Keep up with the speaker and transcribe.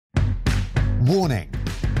Warning: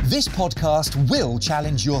 this podcast will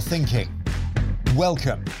challenge your thinking.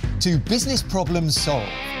 Welcome to Business Problems Solved.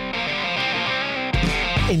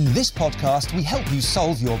 In this podcast, we help you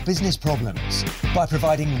solve your business problems by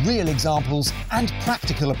providing real examples and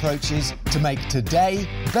practical approaches to make today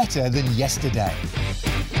better than yesterday.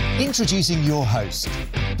 Introducing your host,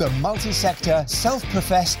 the multi-sector,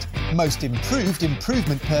 self-professed, most improved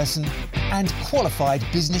improvement person and qualified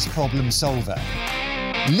business problem solver,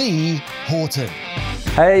 Lee Horton.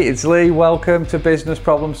 Hey, it's Lee. Welcome to Business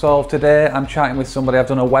Problem Solved. Today I'm chatting with somebody I've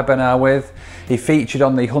done a webinar with. He featured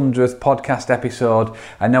on the 100th podcast episode,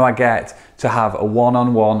 and now I get to have a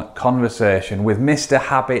one-on-one conversation with Mr.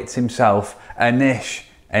 Habits himself, Anish.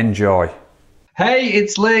 Enjoy. Hey,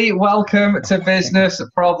 it's Lee. Welcome to Business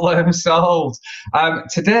Problem Solved.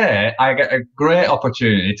 Today, I get a great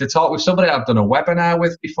opportunity to talk with somebody I've done a webinar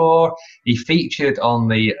with before. He featured on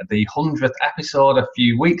the 100th episode a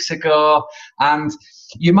few weeks ago, and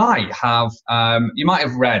you might have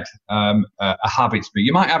read a habits book.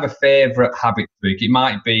 You might have a favourite habits book. It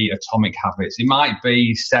might be Atomic Habits. It might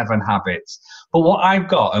be 7 Habits. But what I've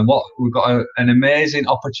got and what we've got an amazing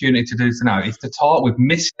opportunity to do tonight is to talk with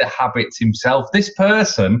Mr. Habits himself. This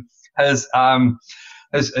person has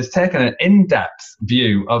taken an in-depth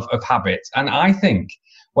view of habits. And I think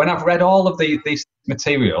when I've read all of this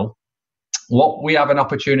material, what we have an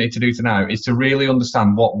opportunity to do tonight is to really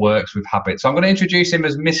understand what works with habits. So I'm going to introduce him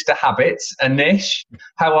as Mr. Habits. Anish,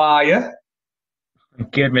 how are you?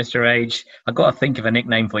 Good, Mr. H. I've got to think of a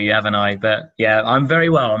nickname for you, haven't I? But yeah, I'm very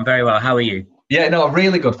well. How are you? Yeah, no,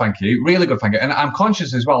 really good, thank you. Really good, thank you. And I'm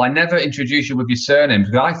conscious as well, I never introduce you with your surname,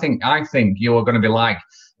 because I think you're going to be like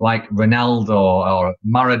Ronaldo or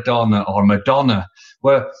Maradona or Madonna,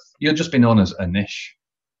 where you'll just be known as Anish.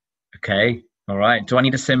 Okay, all right. Do I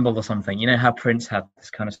need a symbol or something? You know how Prince had this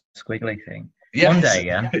kind of squiggly thing? Yes. One day,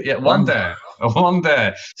 yeah? Yeah, one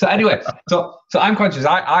day. So anyway, so I'm conscious.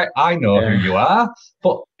 I know who you are,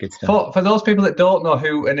 but for those people that don't know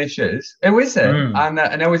who Anish is, who is it? And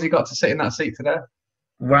how has he got to sit in that seat today?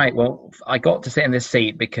 Right. Well, I got to sit in this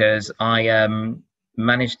seat because I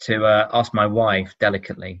managed to ask my wife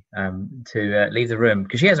delicately to leave the room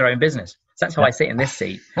because she has her own business. So that's how I sit in this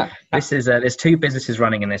seat. There's 2 businesses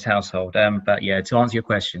running in this household. But yeah, to answer your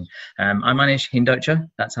question, I'm Anish Hindocha.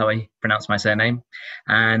 That's how I pronounce my surname.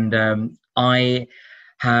 And I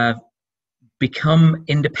have become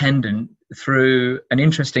independent through an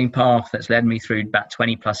interesting path that's led me through about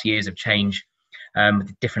 20 plus years of change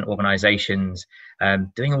with different organizations,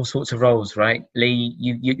 doing all sorts of roles, right? Lee,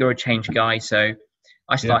 you're a change guy. So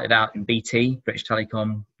I started out in BT, British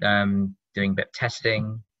Telecom, doing a bit of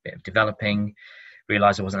testing, bit of developing,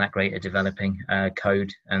 realized I wasn't that great at developing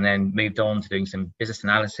code, and then moved on to doing some business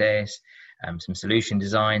analysis, some solution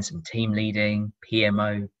design, some team leading,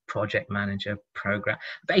 PMO, project manager, program,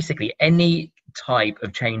 basically any type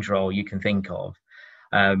of change role you can think of.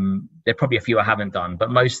 There are probably a few I haven't done, but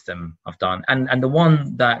most of them I've done. And the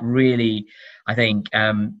one that really, I think,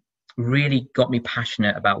 really got me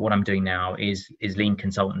passionate about what I'm doing now is lean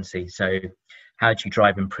consultancy. So how do you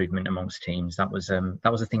drive improvement amongst teams? That was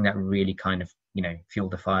a thing that really kind of,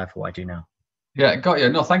 fueled the fire for what I do now. Yeah, got you.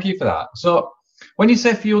 No, thank you for that. So when you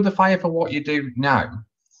say fuel the fire for what you do now,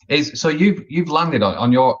 so you've landed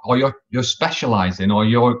on you're specializing, or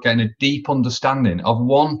you're getting a deep understanding of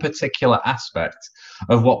one particular aspect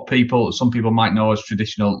of what some people might know as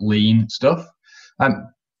traditional lean stuff.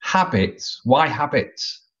 Habits. Why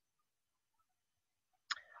habits?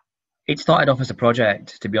 It started off as a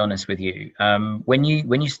project, to be honest with you. When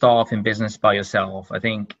you start off in business by yourself, I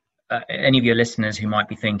think any of your listeners who might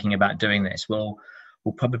be thinking about doing this will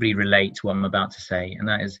probably relate to what I'm about to say, and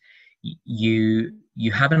that is you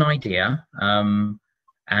have an idea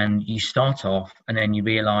and you start off, and then you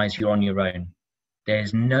realize you're on your own.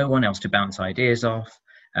 There's no one else to bounce ideas off,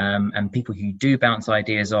 and people who do bounce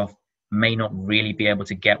ideas off may not really be able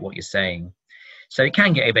to get what you're saying. So it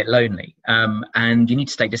can get a bit lonely, and you need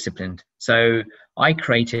to stay disciplined. So I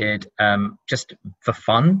created, just for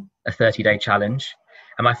fun, a 30-day challenge.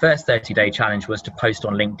 And my first 30-day challenge was to post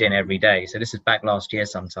on LinkedIn every day. So this is back last year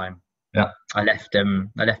sometime. Yeah. I left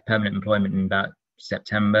permanent employment in about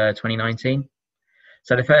September 2019.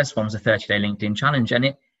 So the first one was a 30-day LinkedIn challenge, and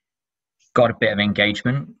it got a bit of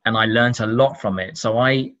engagement, and I learned a lot from it. So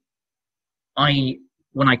when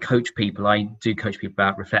I coach people, I do coach people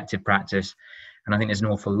about reflective practice. And I think there's an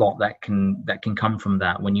awful lot that can come from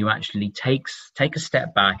that when you actually take a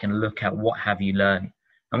step back and look at what have you learned.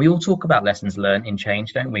 And we all talk about lessons learned in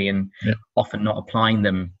change, don't we? And often not applying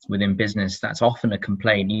them within business. That's often a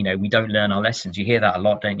complaint. We don't learn our lessons. You hear that a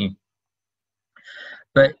lot, don't you?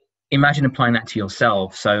 But imagine applying that to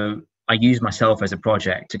yourself. So I use myself as a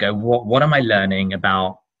project to go, what am I learning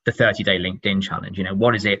about the 30-day LinkedIn challenge? You know,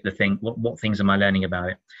 what is it, what things am I learning about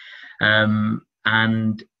it?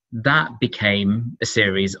 And that became a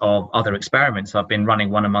series of other experiments. I've been running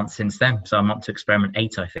one a month since then. So I'm up to experiment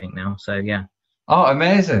 8, I think now. So yeah. Oh,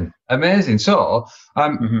 amazing. So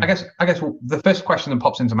I guess the first question that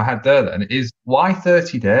pops into my head there then is, why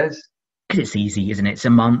 30 days? Because it's easy, isn't it? It's a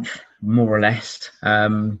month, more or less.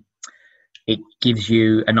 It gives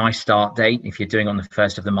you a nice start date if you're doing on the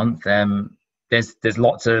first of the month. There's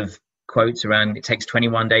lots of quotes around, it takes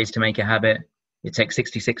 21 days to make a habit. It takes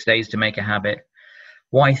 66 days to make a habit.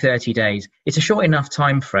 Why 30 days? It's a short enough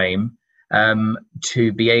time frame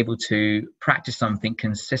to be able to practice something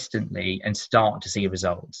consistently and start to see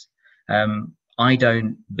results. I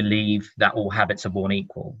don't believe that all habits are born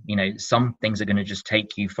equal. You know, some things are going to just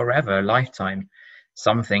take you forever, a lifetime.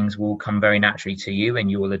 Some things will come very naturally to you and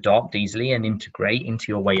you will adopt easily and integrate into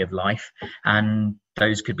your way of life. And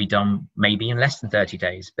those could be done maybe in less than 30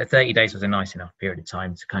 days. But 30 days was a nice enough period of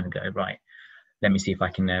time to kind of go, right, let me see if I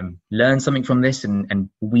can learn something from this and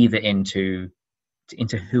weave it into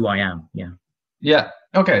who I am. Yeah.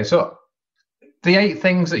 Okay, so the 8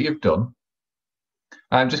 things that you've done,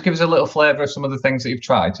 just give us a little flavour of some of the things that you've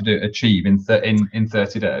tried to achieve in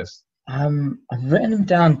 30 days. I've written them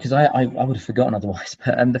down because I would have forgotten otherwise.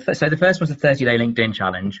 But so the first was the 30-day LinkedIn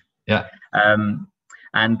challenge. Yeah.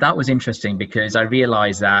 And that was interesting because I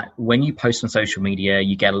realized that when you post on social media,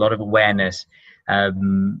 you get a lot of awareness,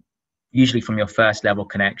 usually from your first level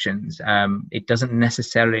connections. It doesn't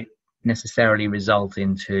necessarily result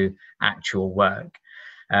into actual work.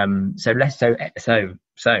 So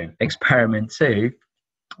experiment 2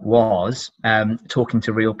 was talking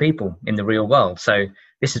to real people in the real world. So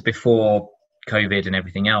this is before COVID and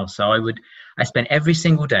everything else. So I spent every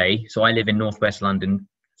single day. So I live in Northwest London.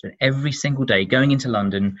 So every single day going into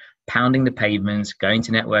London, pounding the pavements, going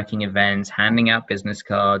to networking events, handing out business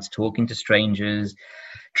cards, talking to strangers,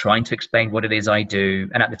 trying to explain what it is I do.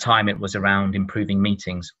 And at the time it was around improving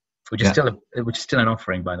meetings, which is still an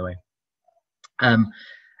offering, by the way. And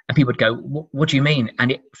people would go, what do you mean?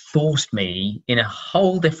 And it forced me in a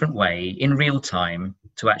whole different way in real time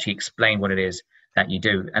to actually explain what it is that you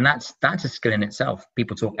do. And that's a skill in itself.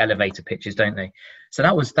 People talk elevator pitches, don't they? So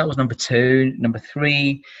that was number 2. Number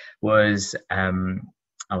 3 was I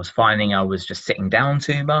was finding I was just sitting down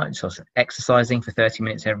too much. I was exercising for 30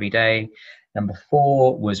 minutes every day. Number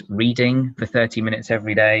 4 was reading for 30 minutes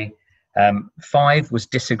every day. 5 was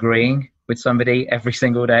disagreeing with somebody every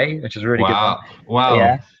single day, which is really good one. Wow.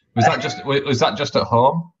 Yeah. Was that just at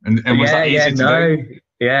home? And was that easy to do?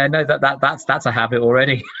 Yeah, no, that's a habit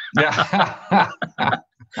already. Yeah.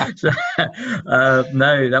 So,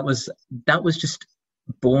 no, that was just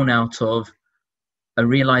born out of a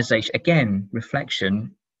realization, again,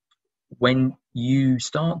 reflection. When you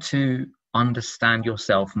start to understand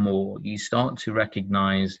yourself more, you start to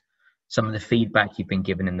recognize some of the feedback you've been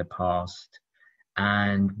given in the past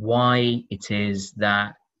and why it is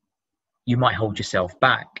that you might hold yourself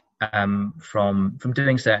back from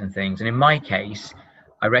doing certain things. And in my case,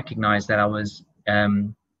 I recognized that I was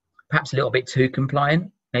perhaps a little bit too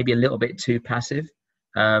compliant, maybe a little bit too passive.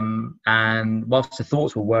 And whilst the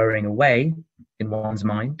thoughts were whirring away in one's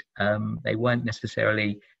mind, they weren't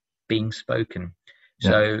necessarily being spoken.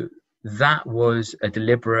 Yeah. So that was a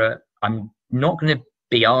deliberate, I'm not going to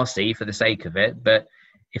be arsey for the sake of it, but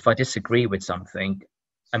if I disagree with something,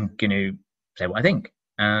 I'm going to say what I think.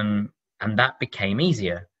 And that became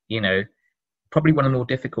easier, probably one of the more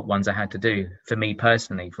difficult ones I had to do for me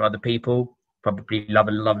personally. For other people, probably love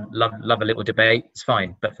a little debate. It's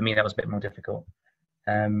fine. But for me, that was a bit more difficult.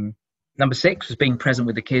 Number 6 was being present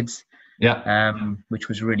with the kids. Yeah. Which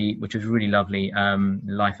was really lovely,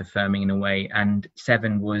 life affirming in a way. And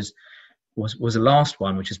 7 was the last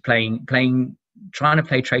one, which is trying to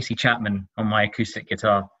play Tracy Chapman on my acoustic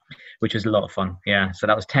guitar, which was a lot of fun. Yeah. So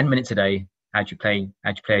that was 10 minutes a day. How'd you play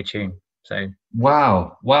a tune? So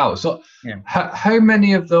wow. So yeah. How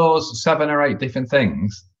many of those 7 or 8 different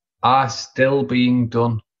things are still being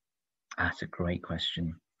done? That's a great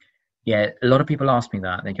question. Yeah, a lot of people ask me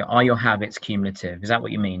that. They go, "Are your habits cumulative? Is that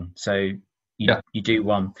what you mean?" So you do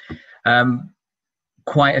one.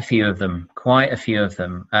 Quite a few of them.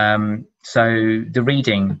 So the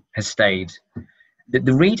reading has stayed.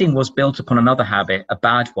 The reading was built upon another habit, a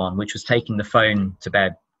bad one, which was taking the phone to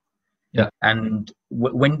bed. Yeah. And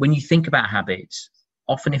when you think about habits,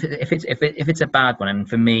 often if it's a bad one, and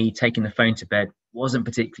for me, taking the phone to bed wasn't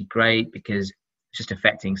particularly great because it's just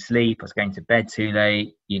affecting sleep. I was going to bed too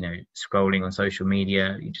late, scrolling on social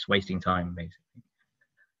media, you're just wasting time basically.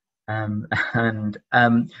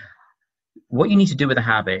 what you need to do with a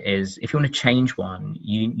habit is, if you want to change one,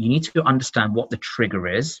 you need to understand what the trigger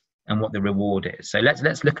is and what the reward is. So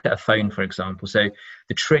let's look at a phone, for example. So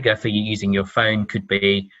the trigger for you using your phone could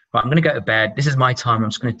be, right, I'm going to go to bed. This is my time. I'm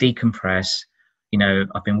just going to decompress. You know,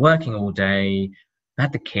 I've been working all day. I've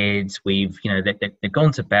had the kids. We've, you know, they've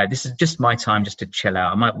gone to bed. This is just my time just to chill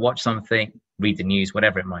out. I might watch something, read the news,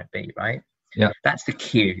 whatever it might be, right? Yeah. That's the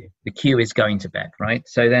cue. The cue is going to bed, right?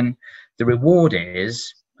 So then the reward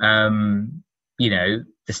is, you know,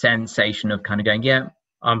 the sensation of kind of going, yeah,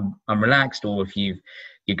 I'm relaxed. Or if you're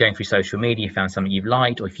going through social media, you found something you've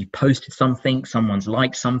liked, or if you posted something, someone's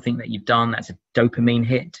liked something that you've done, that's a dopamine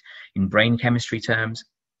hit in brain chemistry terms,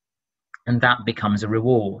 and that becomes a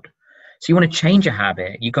reward. So you want to change a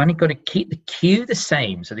habit, you kind of got to keep the cue the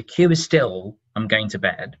same. So the cue is still, I'm going to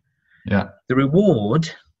bed. Yeah. The reward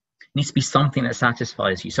needs to be something that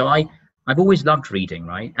satisfies you. So I've always loved reading,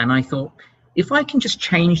 right? And I thought, if I can just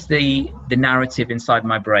change the narrative inside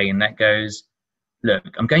my brain that goes, look,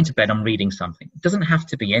 I'm going to bed, I'm reading something. It doesn't have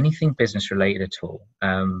to be anything business related at all.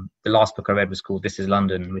 The last book I read was called This Is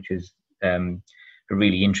London, which is a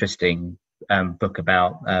really interesting book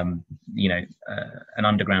about, you know, an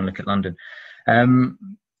underground look at London.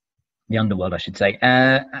 The underworld, I should say.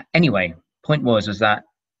 Anyway, point was that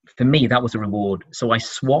for me, that was a reward. So I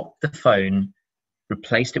swapped the phone,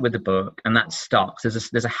 replaced it with the book, and that stuck.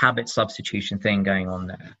 There's a habit substitution thing going on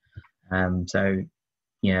there. So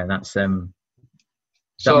yeah, that's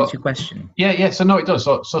that answer your question? Yeah. So no, it does.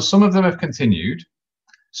 So some of them have continued.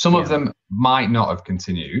 Some of them might not have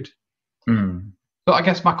continued. But I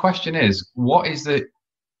guess my question is, what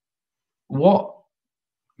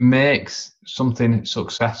makes something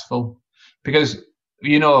successful? Because,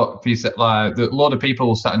 you know, if you said, like, a lot of people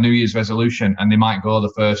will set a New Year's resolution and they might go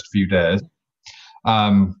the first few days,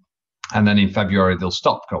 and then in February they'll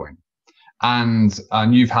stop going. And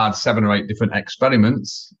you've had 7 or 8 different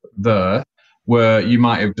experiments there, where you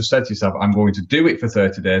might have just said to yourself, I'm going to do it for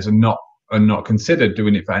 30 days and not considered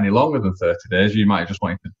doing it for any longer than 30 days. You might have just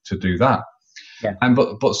wanted to do that. Yeah.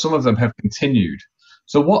 But some of them have continued.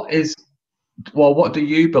 So what do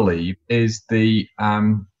you believe is the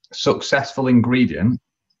successful ingredient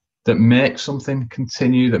that makes something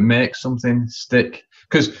continue, that makes something stick?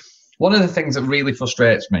 Because one of the things that really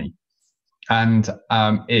frustrates me and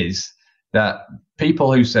is that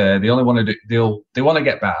people who say they only want to they want to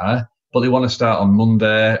get better, but they want to start on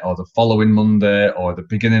Monday or the following Monday or the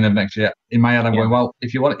beginning of next year. In my head, I'm going, well,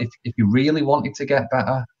 if you really wanted to get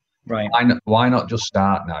better, right, why not just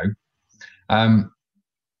start now?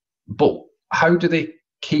 But how do they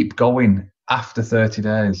keep going after 30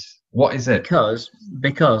 days? What is it? Because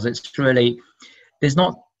it's really, there's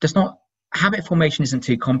not habit formation isn't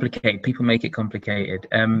too complicated. People make it complicated.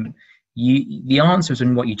 The answer is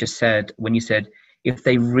in what you just said when you said, if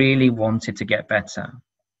they really wanted to get better.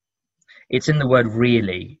 It's in the word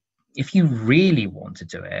really. If you really want to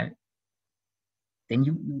do it, then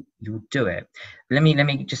you'll do it. Let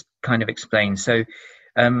me just kind of explain. So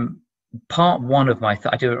part one of I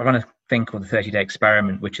run a thing called the 30-day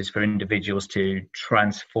experiment, which is for individuals to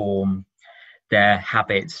transform their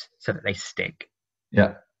habits so that they stick.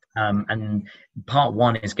 Yeah. And part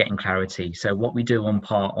one is getting clarity. So what we do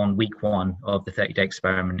on week 1 of the 30-day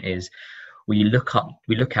experiment is we look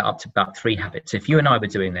at up to about 3 habits. If you and I were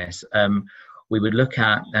doing this, we would look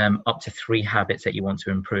at up to 3 habits that you want to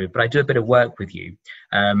improve. But I do a bit of work with you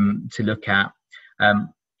to look at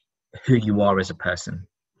who you are as a person.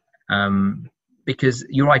 Because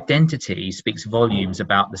your identity speaks volumes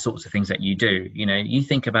about the sorts of things that you do. You know, you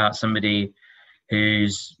think about somebody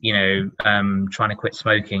who's, you know, trying to quit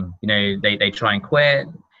smoking. You know, they try and quit.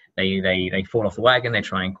 They fall off the wagon. They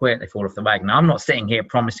try and quit. They fall off the wagon. Now, I'm not sitting here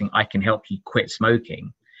promising I can help you quit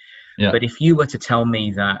smoking. Yeah. But if you were to tell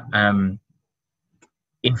me that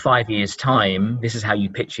in 5 years' time, this is how you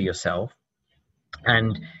picture yourself,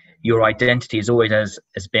 and your identity has always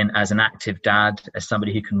has been as an active dad, as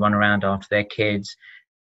somebody who can run around after their kids,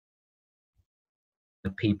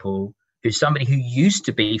 the people who's somebody who used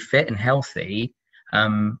to be fit and healthy,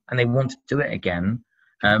 and they want to do it again,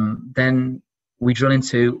 then we drill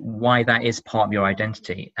into why that is part of your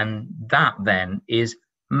identity. And that then is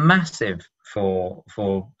massive for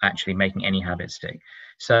actually making any habit stick.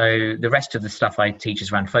 So the rest of the stuff I teach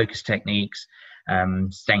is around focus techniques,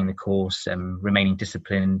 staying the course, remaining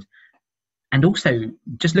disciplined, and also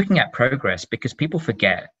just looking at progress, because people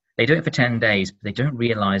forget. They do it for 10 days, but they don't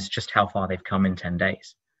realize just how far they've come in 10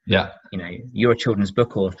 days. Yeah. You know, you're a children's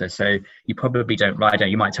book author, so you probably don't write down.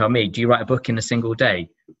 You might tell me, do you write a book in a single day?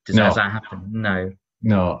 Does that happen?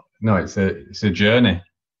 No, it's a journey.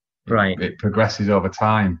 Right. It progresses over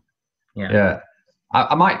time. Yeah.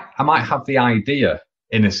 I might have the idea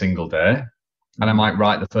in a single day, and I might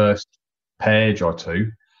write the first page or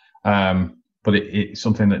two, but it's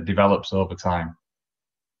something that develops over time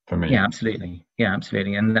for me. Yeah, absolutely. Yeah,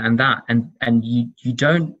 absolutely. And you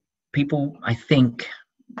don't, people, I think,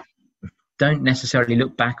 don't necessarily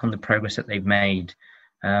look back on the progress that they've made.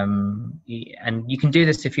 And you can do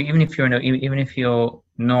this even if you're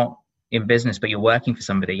not in business, but you're working for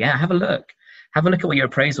somebody. Yeah, have a look at what your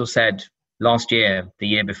appraisal said last year, the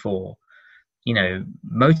year before.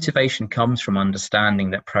 Motivation comes from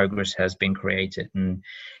understanding that progress has been created. And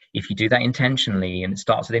if you do that intentionally, and it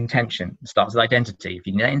starts with intention, it starts with identity. If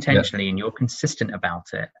you do that intentionally and you're consistent about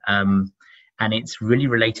it, and it's really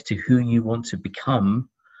related to who you want to become,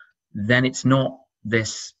 then it's not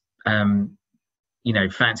this,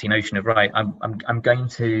 fancy notion of, right, I'm going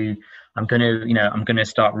to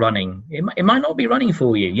start running. It might not be running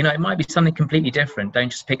for you. It might be something completely different. Don't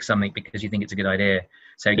just pick something because you think it's a good idea.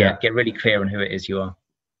 So get really clear on who it is you are.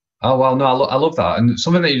 Oh, well, no, I love that. And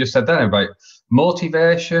something that you just said then about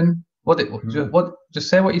motivation. Just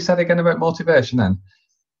say what you said again about motivation then.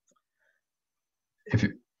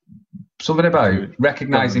 Something about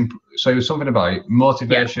recognizing, so something about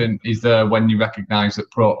motivation is there when you recognize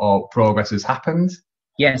that progress has happened.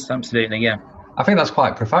 Yes, absolutely. Yeah. I think that's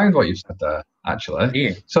quite profound what you've said there, actually.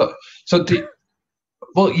 Yeah.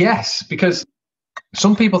 Well, yes, because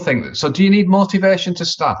some people think that. So do you need motivation to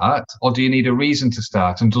start, or do you need a reason to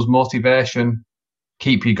start? And does motivation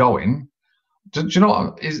keep you going? Do you know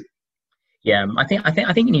what is? Yeah, I think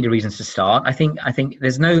you need a reason to start. I think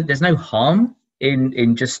there's no harm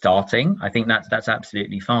in just starting. I think that's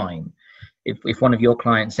absolutely fine. If one of your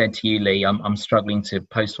clients said to you, Lee, I'm struggling to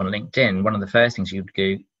post on LinkedIn, one of the first things you'd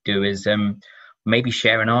do is maybe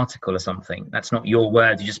share an article or something. That's not your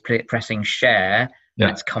words. You're just pressing share. Yeah.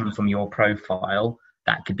 That's come from your profile.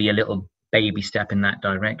 That could be a little baby step in that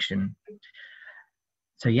direction.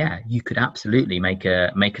 So yeah, you could absolutely make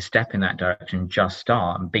a step in that direction. Just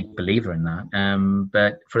start. I'm a big believer in that.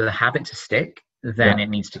 But for the habit to stick, then it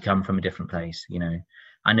needs to come from a different place.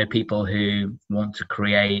 I know people who want to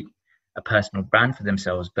create a personal brand for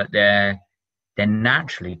themselves, but they're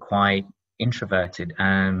naturally quite introverted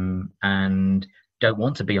and don't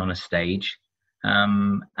want to be on a stage.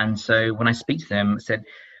 And so when I speak to them, I said,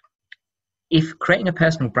 if creating a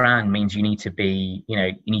personal brand means you need to be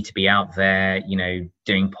out there,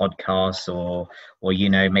 doing podcasts or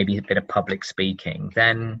maybe a bit of public speaking,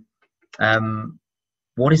 then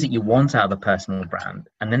what is it you want out of a personal brand?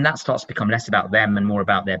 And then that starts to become less about them and more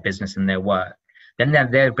about their business and their work. Then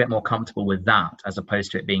they're a bit more comfortable with that, as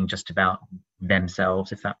opposed to it being just about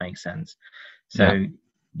themselves, if that makes sense. So,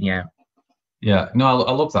 yeah. Yeah, no,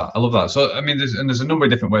 I love that. I love that. So, I mean, there's a number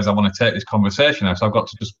of different ways I want to take this conversation now. So I've got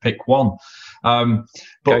to just pick one. So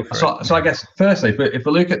I guess firstly, if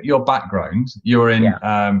we look at your background, you're in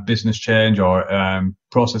business change or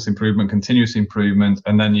process improvement, continuous improvement,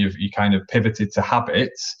 and then you kind of pivoted to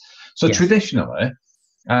habits. So traditionally,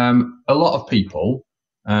 a lot of people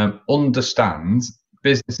understand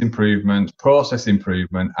business improvement, process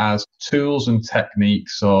improvement as tools and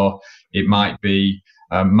techniques. So it might be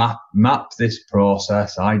map this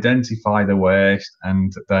process, identify the waste,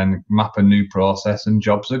 and then map a new process, and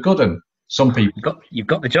jobs are good. And some people you've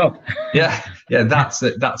got the job. yeah, that's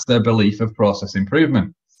it. That's their belief of process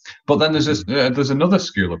improvement. But then there's another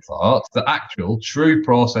school of thought, the actual true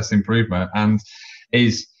process improvement, and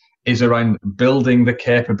is around building the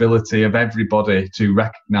capability of everybody to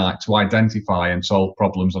recognize, to identify and solve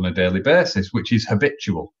problems on a daily basis, which is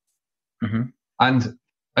habitual. Mm-hmm.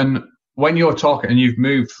 And when you're talking and you've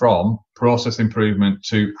moved from process improvement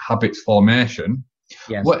to habits formation,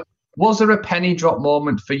 was there a penny drop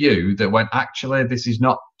moment for you that went, actually, this is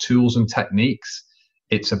not tools and techniques,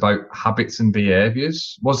 it's about habits and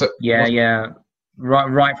behaviors? Was it? Yeah.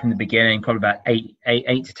 Right from the beginning, probably about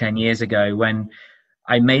eight to 10 years ago, when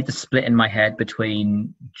I made the split in my head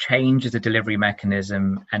between change as a delivery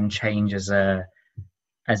mechanism and change as a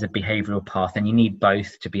behavioral path. And you need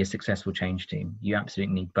both to be a successful change team. You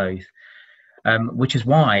absolutely need both. Which is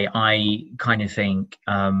why I kind of think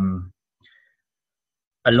a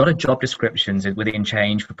lot of job descriptions within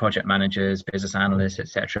change for project managers, business analysts,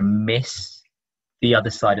 etc., miss the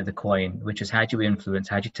other side of the coin, which is how do you influence,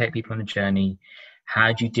 how do you take people on a journey,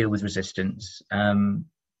 how do you deal with resistance?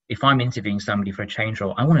 If I'm interviewing somebody for a change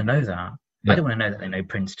role, I want to know that. I don't want to know that they know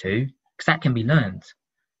Prince 2, because that can be learned.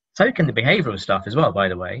 So can the behavioral stuff as well, by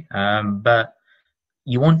the way. But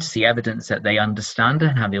you want to see evidence that they understand it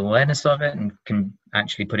and have the awareness of it and can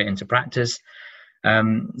actually put it into practice.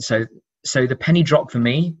 So the penny drop for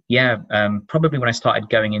me, probably when I started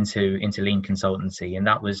going into lean consultancy, and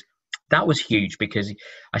that was that was huge, because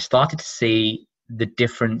I started to see the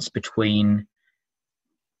difference between.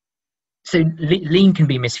 So lean can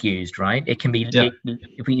be misused, right? It can be,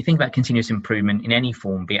 if you think about continuous improvement in any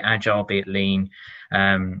form, be it agile, be it lean,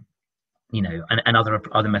 and other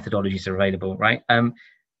methodologies are available, right?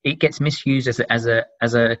 It gets misused as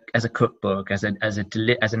a cookbook, as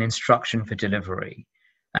an instruction for delivery,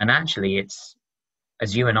 and actually, it's,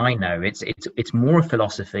 as you and I know, it's more a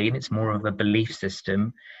philosophy, and it's more of a belief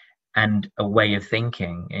system and a way of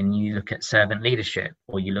thinking. And you look at servant leadership,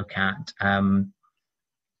 or you look at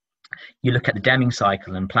the Deming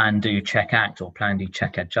cycle and plan, do, check, act, or plan, do,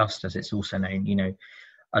 check, adjust, as it's also known.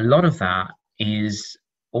 A lot of that is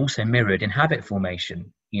also mirrored in habit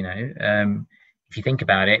formation. If you think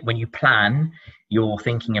about it, when you plan, you're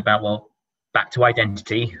thinking about, well, back to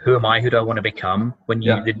identity. Who am I? Who do I want to become? When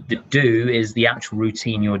the do is the actual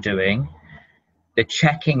routine you're doing. The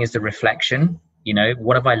checking is the reflection.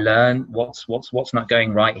 What have I learned? What's not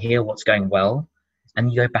going right here? What's going well? And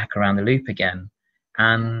you go back around the loop again.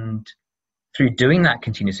 And through doing that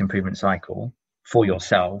continuous improvement cycle for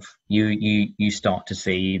yourself, you start to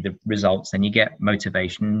see the results, and you get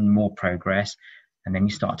motivation, more progress, and then you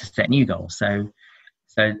start to set new goals. So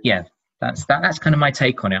yeah, that's kind of my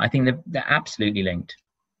take on it. I think they're absolutely linked.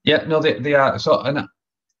 Yeah, no, they are. So, and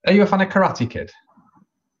are you a fan of Karate Kid?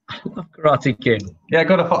 I love Karate Kid. Yeah,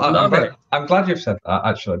 I'm glad you've said that,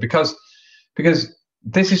 actually, because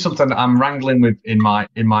this is something that I'm wrangling with in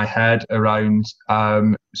my head around.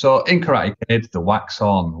 So in Karate Kid, the wax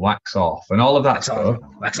on, wax off, and all of that stuff.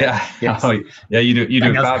 Yeah, yes. You do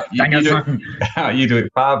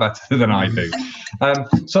it far better than I do.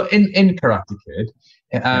 So in Karate Kid,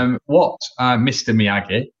 what Mr.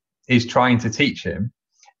 Miyagi is trying to teach him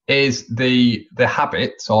is the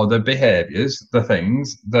habits, or the behaviors, the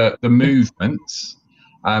things, the movements,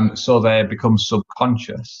 so they become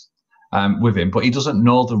subconscious with him, but he doesn't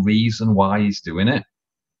know the reason why he's doing it.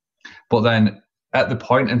 But then at the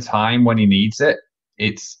point in time when he needs it,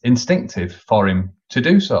 it's instinctive for him to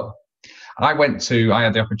do so. I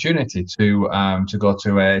had the opportunity to go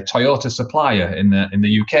to a Toyota supplier in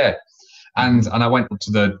the UK, and I went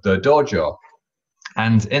to the dojo,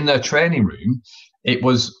 and in their training room, it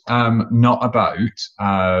was not about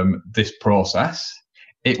this process.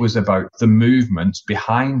 It was about the movements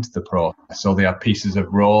behind the process. So they had pieces of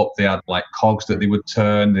rope, they had like cogs that they would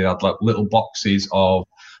turn, they had like little boxes of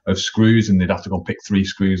screws, and they'd have to go pick 3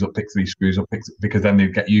 screws up, because then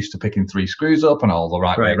they'd get used to picking 3 screws up and all the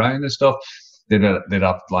right way around and stuff. They'd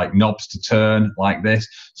have like knobs to turn like this.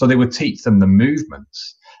 So they would teach them the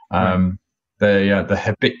movements, the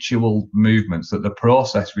habitual movements that the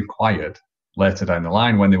process required later down the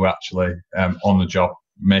line when they were actually on the job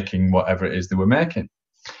making whatever it is they were making.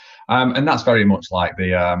 And that's very much like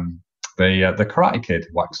the Karate Kid,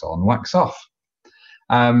 wax on, wax off.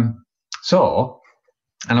 So,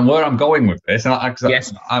 and where I'm going with this, and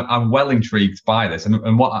I'm well intrigued by this,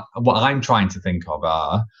 and what I'm trying to think of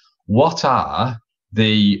are, what are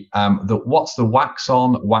what's the wax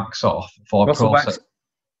on, wax off for process,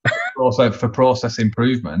 also for process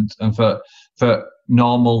improvement, and for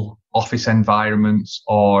normal office environments,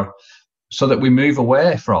 or so that we move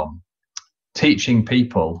away from teaching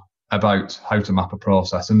people about how to map a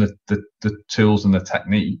process and the tools and the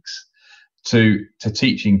techniques to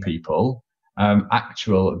teaching people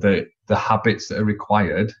the habits that are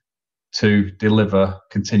required to deliver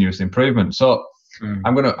continuous improvement. So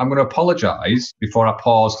I'm gonna apologize before I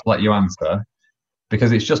pause to let you answer,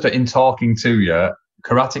 because it's just that in talking to you,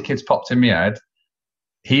 Karate Kid's popped in my head.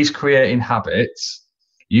 He's creating habits.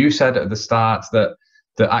 You said at the start that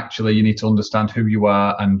actually you need to understand who you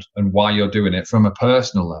are and why you're doing it from a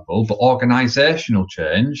personal level, but organizational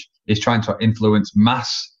change is trying to influence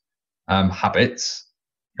mass habits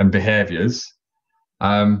and behaviors.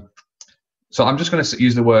 So I'm just going to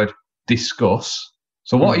use the word discuss.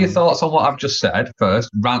 So what are your thoughts on what I've just said first?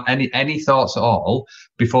 Any thoughts at all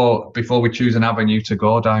before we choose an avenue to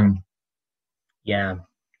go down? Yeah.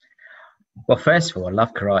 Well, first of all, I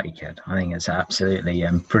love Karate Kid. I think it's absolutely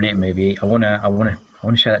brilliant movie. I want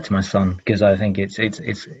to show that to my son, because I think it's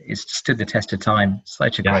stood the test of time.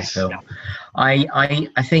 Such a great film. Yeah.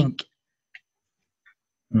 I think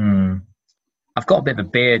I've got a bit of a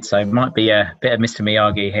beard, so it might be a bit of Mr.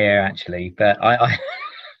 Miyagi here, actually. But I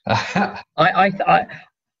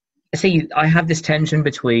see. I have this tension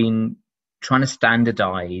between trying to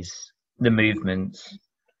standardize the movements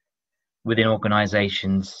within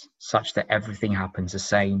organizations such that everything happens the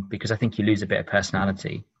same, because I think you lose a bit of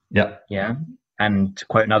personality. Yeah. And to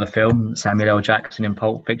quote another film, Samuel L. Jackson in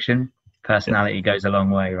Pulp Fiction, personality goes a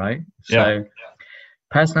long way, right? So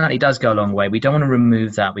Personality does go a long way. We don't want to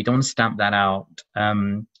remove that. We don't want to stamp that out.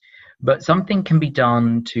 But something can be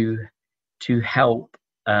done to help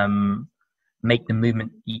make the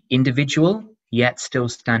movement individual yet still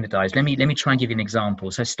standardized. Let me try and give you an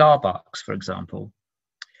example. So Starbucks, for example,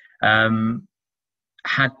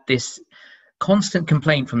 had this constant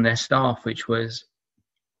complaint from their staff, which was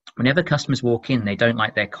whenever customers walk in, they don't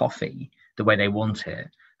like their coffee the way they want it.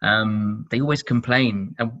 They always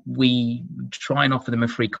complain, and we try and offer them a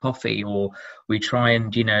free coffee, or we try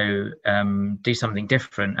and do something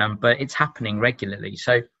different, but it's happening regularly.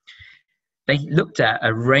 So they looked at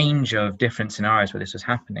a range of different scenarios where this was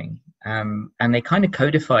happening, and they kind of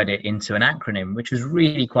codified it into an acronym, which was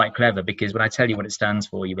really quite clever, because when I tell you what it stands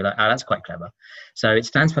for, you'll be like, oh, that's quite clever. So it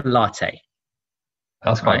stands for latte.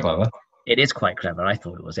 That's quite clever. It is quite clever. I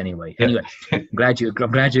thought it was anyway. Yeah. Anyway, I'm glad you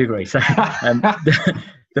agree. So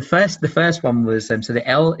the first one was so the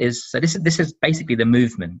L is, so this is basically the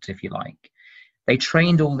movement, if you like. They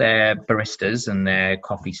trained all their baristas and their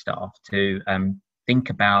coffee staff to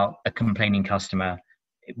think about a complaining customer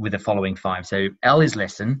with the following 5. So L is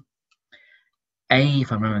listen. A,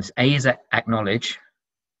 if I remember this, A is acknowledge.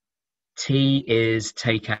 T is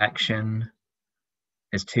take action.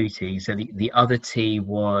 There's 2 T's. So the other T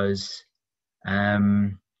was,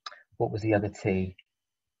 what was the other T?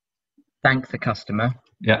 Thank the customer.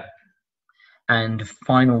 Yeah. And the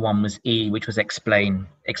final one was E, which was explain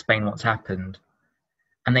what's happened.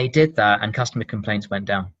 And they did that, and customer complaints went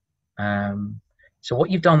down. So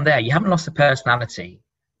what you've done there, you haven't lost the personality,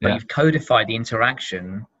 but you've codified the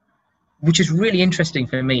interaction, which is really interesting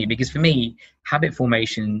for me, because for me, habit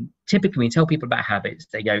formation, typically when you tell people about habits,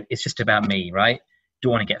 they go, it's just about me, right? Do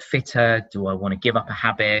I want to get fitter? Do I want to give up a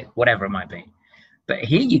habit? Whatever it might be. But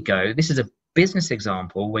here you go. This is a business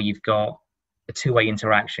example where you've got a 2-way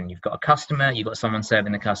interaction. You've got a customer, you've got someone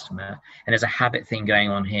serving the customer, and there's a habit thing going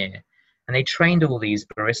on here. And they trained all these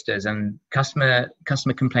baristas, and customer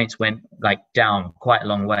complaints went down quite a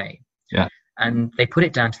long way. Yeah. And they put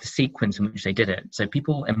it down to the sequence in which they did it. So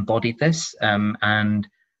people embodied this. And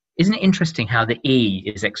isn't it interesting how the E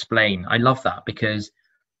is explain? I love that, because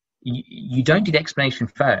you don't do the explanation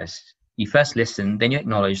first. You first listen, then you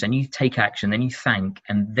acknowledge, then you take action, then you thank,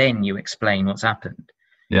 and then you explain what's happened.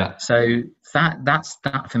 Yeah. So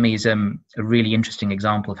that for me is a really interesting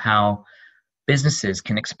example of how businesses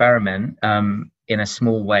can experiment in a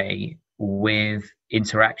small way with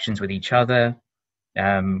interactions with each other,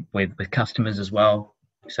 with customers as well.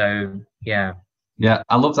 So yeah.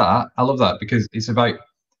 I love that because it's about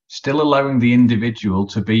still allowing the individual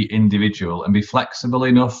to be individual and be flexible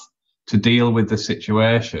enough to deal with the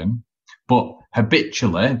situation, but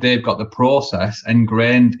habitually they've got the process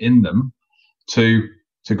ingrained in them to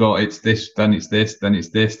go, it's this, then it's this, then it's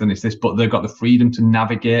this, then it's this, but they've got the freedom to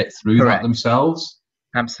navigate through that themselves.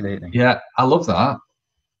 Absolutely. Yeah, I love that.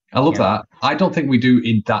 That. I don't think we do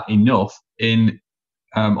that enough or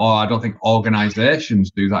I don't think organizations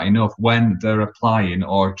do that enough when they're applying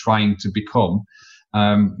or trying to become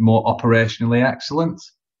more operationally excellent.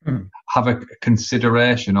 Have a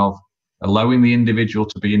consideration of allowing the individual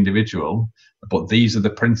to be individual, but these are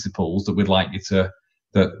the principles that we'd like you to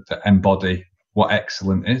embody what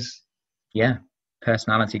excellent is. Yeah,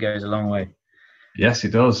 personality goes a long way. Yes,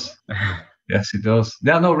 it does. Yes, it does.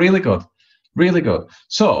 Yeah, no, really good.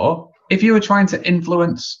 So if you were trying to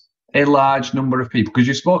influence a large number of people, because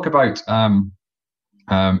you spoke about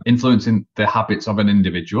influencing the habits of an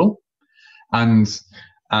individual and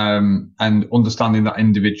understanding that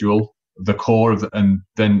individual, the core of and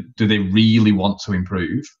then do they really want to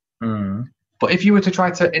improve? But if you were to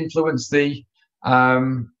try to influence the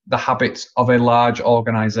habits of a large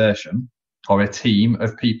organization or a team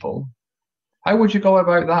of people, how would you go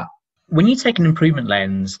about that? When you take an improvement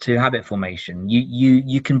lens to habit formation,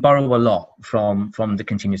 you can borrow a lot from the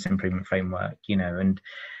continuous improvement framework, and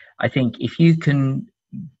I think if you can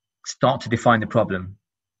start to define the problem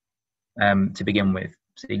to begin with,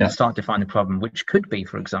 so you can start to define the problem, which could be,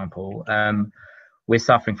 for example, we're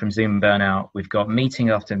suffering from Zoom burnout. We've got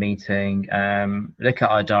meeting after meeting. Look at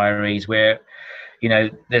our diaries where,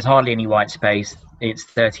 there's hardly any white space. It's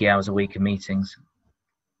 30 hours a week of meetings.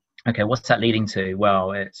 Okay, what's that leading to?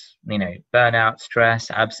 Well, it's, burnout,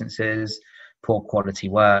 stress, absences, poor quality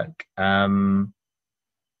work. Perhaps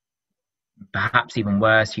even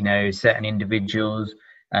worse, certain individuals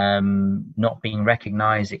not being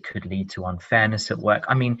recognized. It could lead to unfairness at work.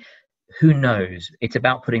 I mean, who knows? It's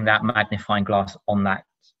about putting that magnifying glass on that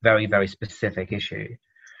very, very specific issue.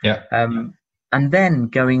 Yeah. And then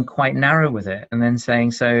going quite narrow with it, and then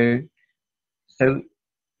saying, so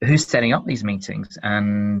who's setting up these meetings,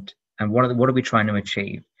 and what are we trying to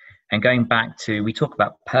achieve? And going back to, we talk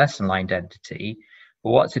about personal identity,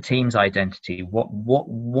 but what's a team's identity?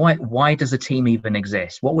 Why does a team even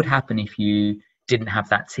exist? What would happen if you didn't have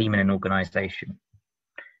that team in an organization?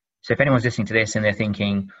 So if anyone's listening to this and they're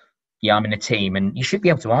thinking, yeah, I'm in a team, and you should be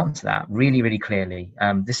able to answer that really, really clearly.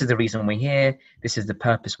 This is the reason we're here. This is the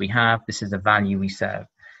purpose we have. This is the value we serve.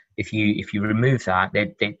 If you remove that,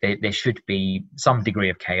 there should be some degree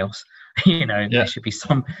of chaos. There should be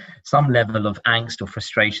some level of angst or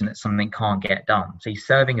frustration that something can't get done. So you're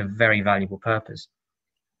serving a very valuable purpose.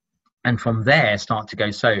 And from there, start to go,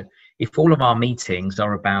 so if all of our meetings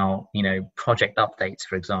are about, project updates,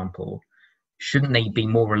 for example, shouldn't they be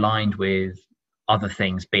more aligned with other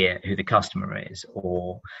things, be it who the customer is,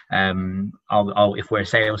 or if we're a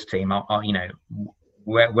sales team,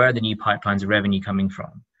 where are the new pipelines of revenue coming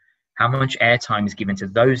from? How much airtime is given to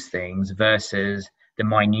those things versus the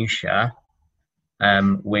minutiae,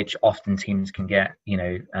 which often teams can get,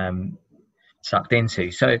 sucked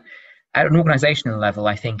into. So at an organizational level,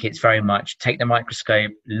 I think it's very much take the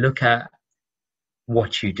microscope, look at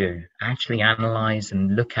what you do, actually analyze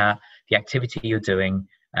and look at the activity you're doing,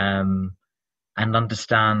 and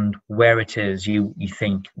understand where it is you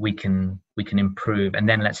think we can improve. And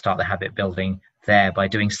then let's start the habit building there by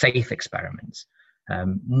doing safe experiments,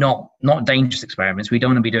 not dangerous experiments. We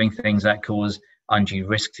don't want to be doing things that cause undue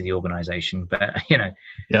risk to the organization, but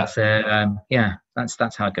that's how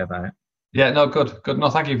I go about it. Yeah, no, good. No,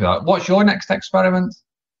 thank you for that. What's your next experiment?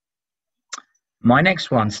 My next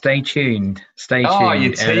one, stay tuned. Oh,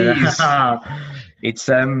 you tease.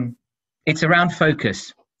 It's around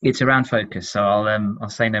focus. So I'll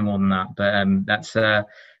say no more than that, but that's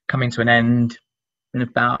coming to an end in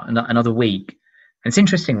about another week. And it's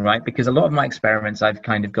interesting, right? Because a lot of my experiments, I've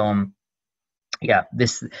kind of gone,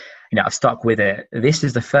 I've stuck with it. This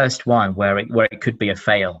is the first one where it could be a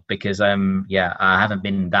fail, because I haven't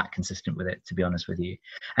been that consistent with it, to be honest with you.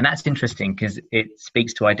 And that's interesting because it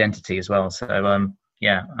speaks to identity as well. So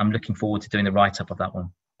I'm looking forward to doing the write-up of that one.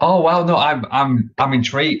 Oh wow, no, I'm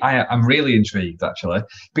intrigued. I'm really intrigued, actually,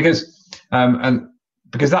 because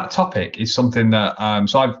that topic is something that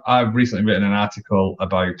so I've recently written an article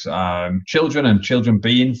about children and children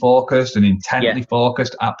being focused and intently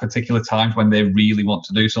focused at particular times when they really want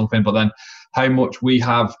to do something, but then how much we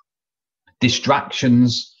have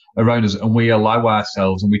distractions around us, and we allow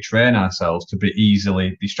ourselves and we train ourselves to be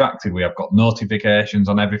easily distracted. We have got notifications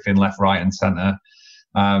on everything left, right, and centre.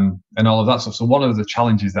 And all of that stuff. So one of the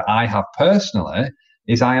challenges that I have personally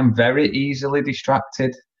is I am very easily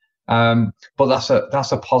distracted. But that's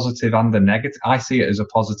a positive and a negative. I see it as a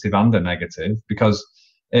positive and a negative because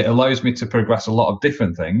it allows me to progress a lot of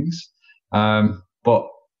different things. But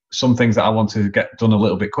some things that I want to get done a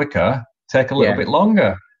little bit quicker take a little bit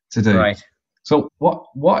longer to do. Right. So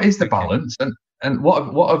what is the balance? And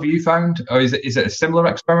what have you found? Or is it a similar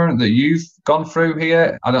experiment that you've gone through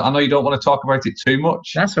here? I know you don't want to talk about it too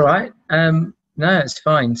much. That's all right. No, it's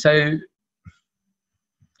fine. So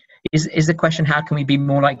is the question, how can we be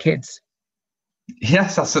more like kids?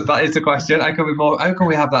 Yes, that is the question. How can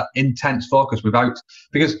we have that intense focus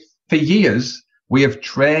because for years we have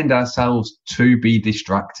trained ourselves to be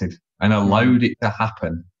distracted and allowed it to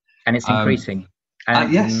happen. And it's increasing.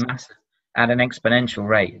 And yes. it's massive. At an exponential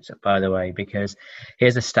rate, by the way, because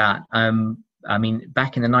here's a stat. Back in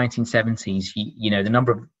the 1970s, the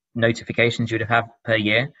number of notifications you'd have per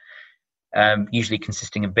year, usually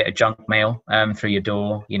consisting of a bit of junk mail through your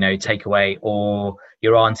door, takeaway, or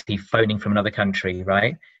your auntie phoning from another country,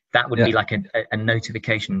 right? That would be like a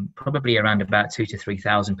notification, probably around about 2,000 to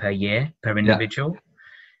 3,000 per year per individual.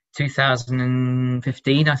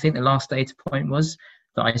 2015, I think the last data point was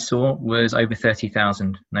that I saw was over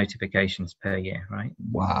 30,000 notifications per year, right?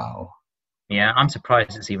 Wow. Yeah, I'm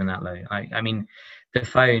surprised it's even that low. I mean, the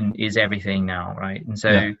phone is everything now, right? And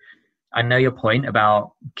so I know your point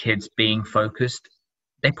about kids being focused.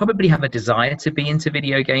 They probably have a desire to be into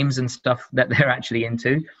video games and stuff that they're actually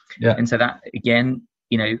into. Yeah. And so that, again,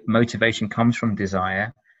 motivation comes from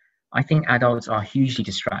desire. I think adults are hugely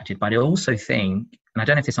distracted, but I also think, and I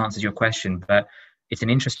don't know if this answers your question, but it's an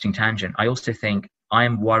interesting tangent. I also think I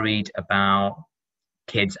am worried about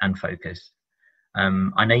kids and focus.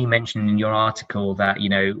 I know you mentioned in your article that,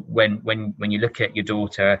 when you look at your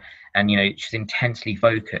daughter and, she's intensely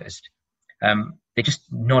focused, they're just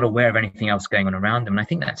not aware of anything else going on around them. And I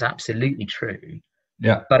think that's absolutely true.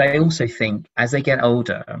 Yeah. But I also think as they get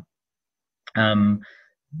older,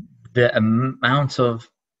 the amount of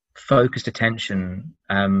focused attention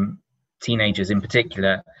teenagers in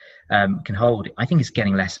particular can hold, I think, is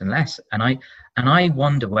getting less and less. And I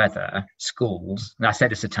wonder whether schools, and I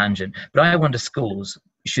said it's a tangent, but I wonder schools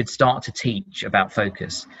should start to teach about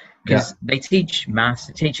focus because they teach maths,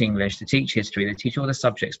 they teach English, they teach history, they teach all the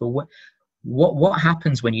subjects. But what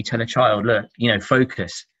happens when you tell a child, look,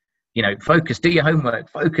 focus, focus, do your homework,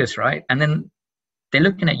 focus, right? And then they're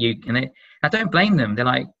looking at you, and I don't blame them. They're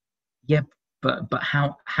like, yeah, but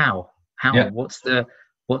how? Yeah. What's the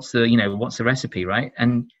recipe, right?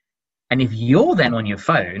 And if you're then on your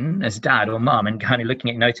phone as dad or mum and kind of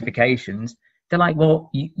looking at notifications, they're like, well,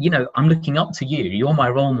 I'm looking up to you. You're my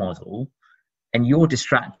role model, and you're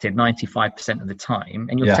distracted 95% of the time,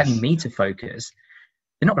 and you're telling me to focus.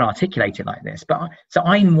 They're not going to articulate it like this, but so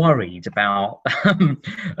I'm worried about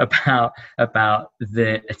about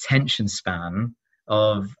the attention span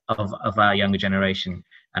of our younger generation,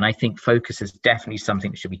 and I think focus is definitely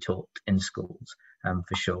something that should be taught in schools,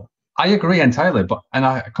 for sure. I agree entirely, and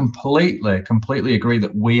I completely agree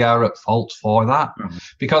that we are at fault for that,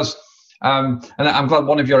 because. And I'm glad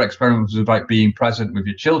one of your experiments was about being present with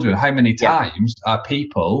your children. How many times are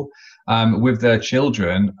people with their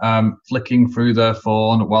children flicking through their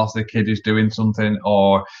phone whilst the kid is doing something,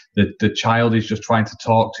 or the child is just trying to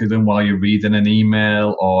talk to them while you're reading an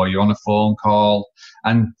email or you're on a phone call,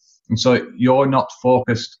 and so you're not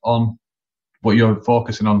focused on what you're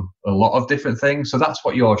focusing on a lot of different things. So that's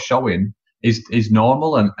what you're showing is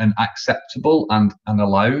normal and acceptable and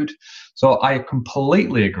allowed. So I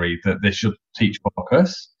completely agree that they should teach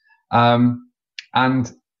focus.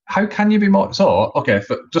 And how can you be more? So, okay,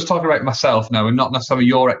 just talking about myself now and not necessarily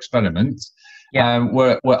your experiment,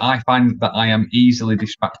 where I find that I am easily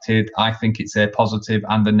distracted. I think it's a positive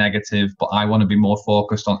and a negative, but I want to be more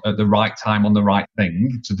focused on at the right time on the right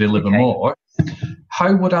thing to deliver more.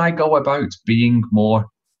 How would I go about being more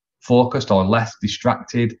focused or less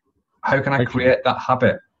distracted? How can I create that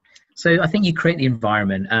habit? So I think you create the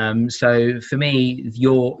environment. So for me,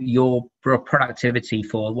 your productivity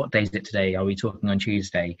for, what day is it today? Are we talking on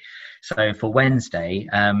Tuesday? So for Wednesday,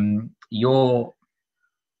 the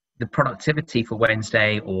productivity for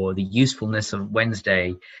Wednesday, or the usefulness of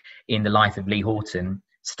Wednesday in the life of Lee Horton,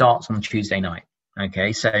 starts on Tuesday night.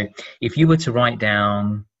 Okay, so if you were to write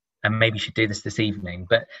down, and maybe you should do this evening,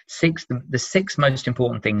 but the six most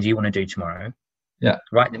important things you want to do tomorrow,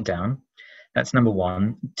 write them down. That's number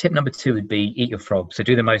one. Tip number two would be eat your frog. So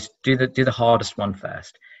do the hardest one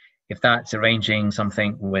first. If that's arranging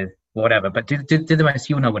something with whatever, but do the most,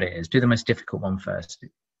 you'll know what it is. Do the most difficult one first.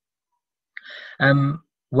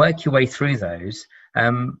 Work your way through those.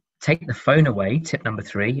 Take the phone away. Tip number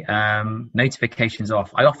three. Notifications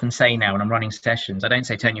off. I often say now when I'm running sessions, I don't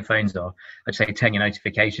say turn your phones off. I say turn your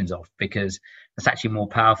notifications off, because that's actually more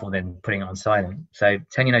powerful than putting it on silent. So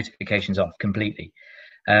turn your notifications off completely.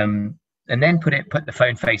 And then put the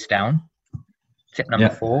phone face down. Tip number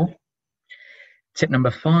four. Tip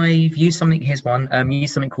number five, use something called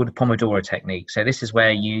the Pomodoro technique. So this is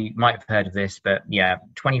where, you might have heard of this, but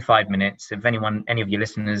 25 minutes. If any of your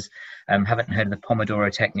listeners haven't heard of the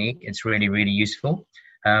Pomodoro technique, it's really, really useful.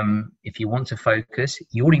 If you want to focus,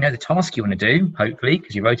 you already know the task you want to do, hopefully,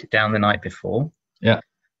 because you wrote it down the night before.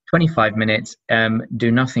 25 minutes,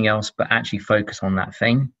 do nothing else but actually focus on that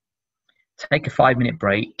thing. Take a 5-minute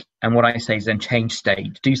break, and what I say is then change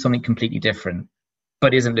state, do something completely different,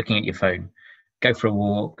 but isn't looking at your phone. Go for a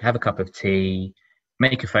walk, have a cup of tea,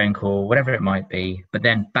 make a phone call, whatever it might be, but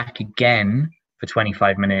then back again for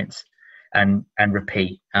 25 minutes and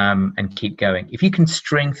repeat, and keep going. If you can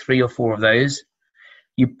string 3 or 4 of those,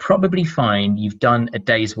 you probably find you've done a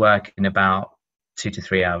day's work in about 2 to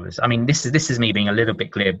 3 hours. I mean, this is me being a little bit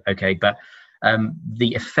glib, okay, but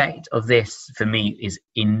the effect of this for me is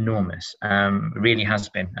enormous. Really has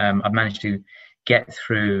been. I've managed to get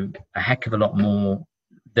through a heck of a lot more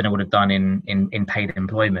than I would have done in paid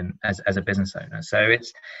employment as a business owner. So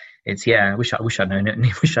it's I wish I'd known it, and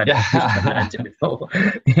I wish I'd learned it before.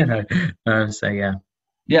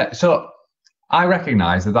 So I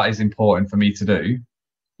recognise that is important for me to do.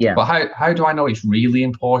 But how do I know it's really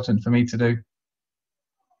important for me to do?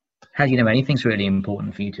 How do you know anything's really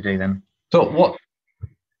important for you to do then? So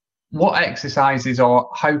what exercises, or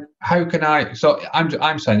how can I? So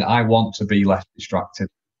I'm saying that I want to be less distracted.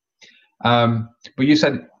 But you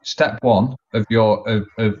said step one of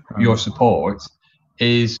your support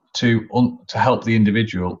is to help the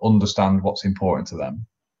individual understand what's important to them.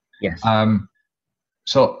 Yes.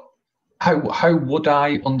 So how would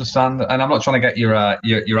I understand? And I'm not trying to get your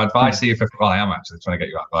advice here. Well, I am actually trying to get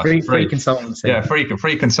your advice. Free consultancy. Yeah, free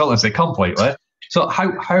consultancy completely. So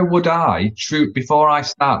how would I before I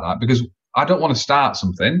start that? Because I don't want to start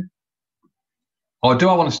something. Or do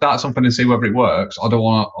I want to start something and see whether it works? Or do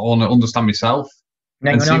I want to understand myself?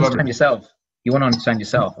 No, you want to understand yourself. You want to understand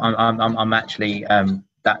yourself. I'm actually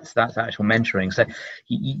that's actual mentoring. So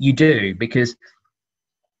you do, because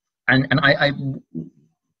I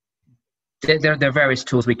there are various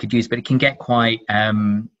tools we could use, but it can get quite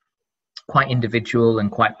individual and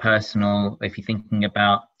quite personal if you're thinking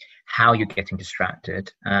about how you're getting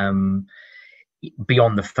distracted.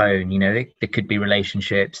 Beyond the phone, there could be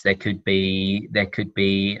relationships, there could be a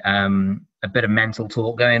bit of mental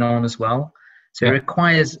talk going on as well. So it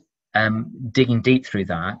requires digging deep through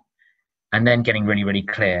that and then getting really, really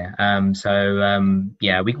clear.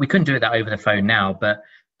 We couldn't do that over the phone now, but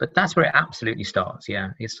that's where it absolutely starts.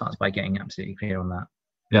 Yeah, it starts by getting absolutely clear on that.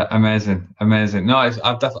 Yeah, amazing. No, I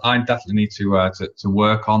definitely need to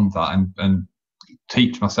work on that and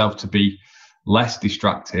teach myself to be less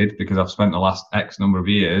distracted, because I've spent the last X number of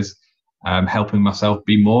years helping myself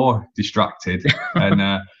be more distracted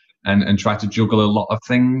and try to juggle a lot of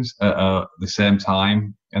things at the same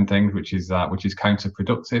time and things, which is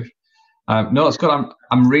counterproductive. No, it's good.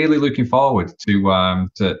 I'm really looking forward to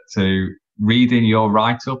reading your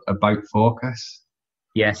write-up about focus.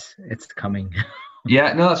 Yes, it's coming.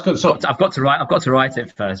 Yeah, no, that's good. So I've got to write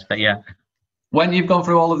it first, but yeah. When you've gone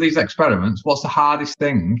through all of these experiments, what's the hardest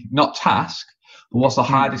thing, not task, but what's the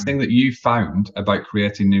hardest thing that you found about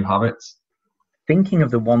creating new habits? Thinking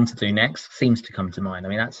of the one to do next seems to come to mind. I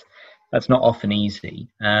mean, that's not often easy.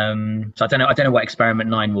 So I don't know what experiment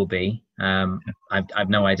 9 will be. I've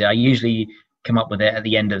no idea. I usually come up with it at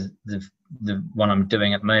the end of the one I'm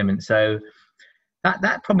doing at the moment. So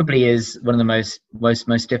that probably is one of the most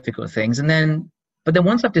difficult things. But then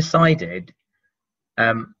once I've decided,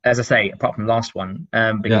 as I say, apart from the last one,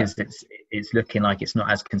 because it's looking like it's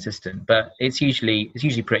not as consistent, but it's usually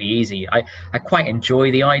pretty easy. I quite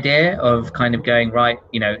enjoy the idea of kind of going, right,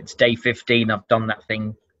 it's day 15, I've done that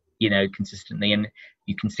thing, consistently, and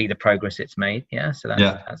you can see the progress it's made. Yeah, so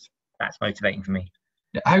that's motivating for me.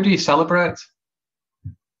 How do you celebrate?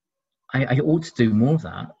 I ought to do more of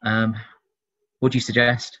that. What do you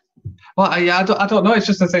suggest? Well, I don't know. It's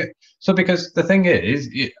just the thing. So because the thing is,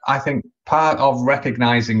 I think part of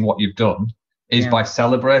recognizing what you've done is by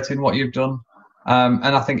celebrating what you've done.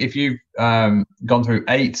 And I think if you've gone through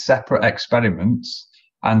 8 separate experiments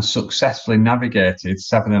and successfully navigated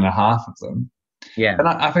 7.5 of them, and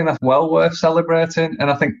I think that's well worth celebrating. And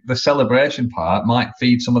I think the celebration part might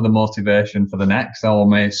feed some of the motivation for the next, or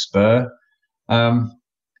may spur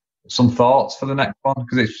some thoughts for the next one,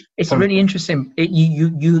 because it's really interesting.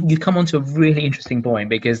 You come onto a really interesting point,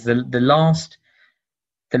 because the last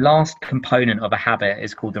component of a habit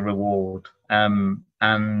is called the reward,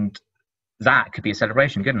 and that could be a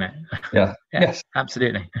celebration, couldn't it? Yeah. Yes,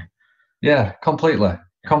 absolutely. Yeah, completely.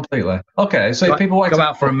 Okay, so if people want to go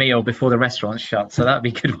out for a meal before the restaurant's shut, so that'd be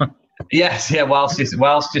a good one. Yes, yeah, whilst you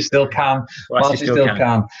still can.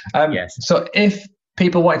 Yes. So if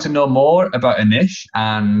people want to know more about Anish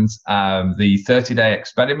and the 30-day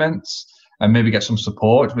experiments, and maybe get some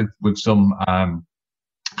support with some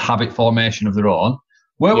habit formation of their own,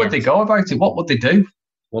 where would they go about it? What would they do?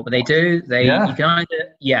 What would they do? You can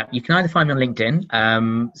either find me on LinkedIn.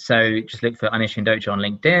 So just look for Anish Hindocha on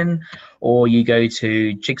LinkedIn, or you go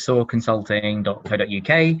to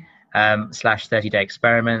jigsawconsulting.co.uk /30-day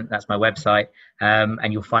experiment. That's my website.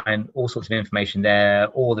 And you'll find all sorts of information there,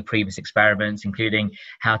 all the previous experiments, including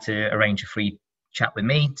how to arrange a free chat with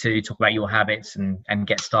me to talk about your habits and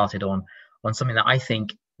get started on something that I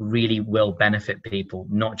think really will benefit people,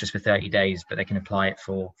 not just for 30 days, but they can apply it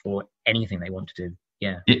for anything they want to do.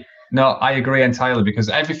 Yeah. No, I agree entirely, because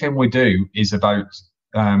everything we do is about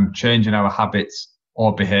changing our habits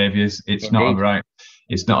or behaviors. It's not about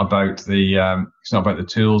the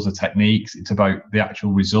tools, the techniques. It's about the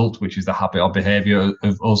actual result, which is the habit or behavior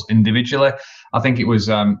of us individually. I think it was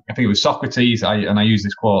Socrates. I use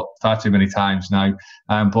this quote far too many times now,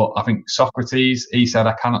 but I think Socrates, he said,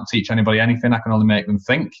 "I cannot teach anybody anything. I can only make them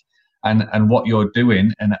think." And what you're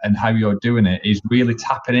doing and how you're doing it is really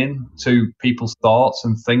tapping in to people's thoughts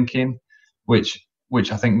and thinking, which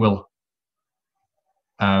I think will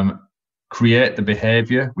create the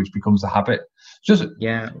behavior, which becomes a habit.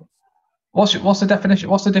 What's the definition?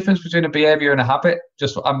 What's the difference between a behavior and a habit?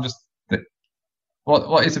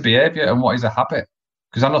 What is a behavior and what is a habit?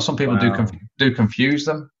 Because I know some people do confuse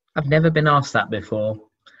them. I've never been asked that before.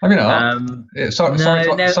 Have you not? Sorry to ask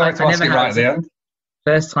it right at the end.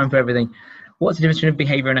 First time for everything. What's the difference between a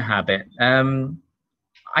behavior and a habit?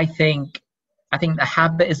 I think the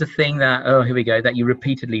habit is a thing that, here we go, that you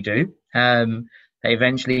repeatedly do. That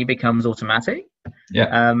eventually becomes automatic.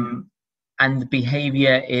 Yeah. And the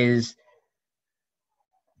behavior is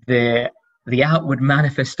the outward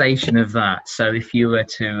manifestation of that. So if you were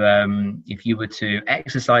to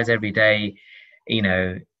exercise every day,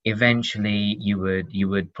 eventually you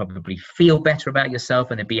would probably feel better about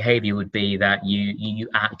yourself, and the behavior would be that you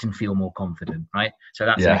act and feel more confident, right? So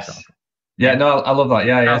that's an example. Yeah, no, I love that.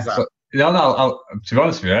 Yeah, How's yeah. that? So, to be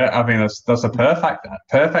honest with you, I mean that's a perfect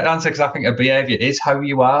answer, because I think a behavior is how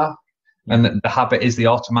you are, and the habit is the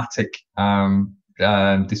automatic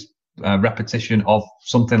repetition of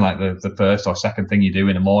something like the first or second thing you do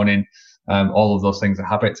in the morning. All of those things are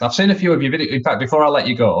habits. I've seen a few of your videos. In fact, before I let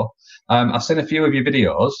you go, I've seen a few of your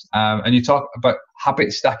videos, and you talk about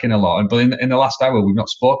habit stacking a lot. But in the last hour, we've not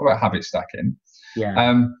spoke about habit stacking.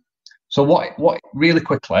 Yeah. So what really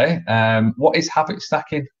quickly, what is habit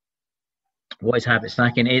stacking? What is habit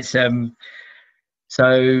stacking? It's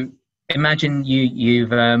so imagine you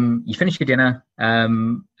finished your dinner,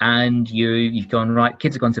 and you've gone, right,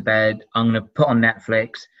 kids have gone to bed, I'm going to put on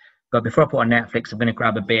Netflix, but before I put on Netflix, I'm going to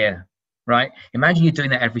grab a beer, right? Imagine you're doing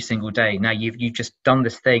that every single day. Now you've just done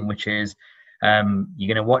this thing, which is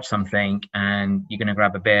you're going to watch something and you're going to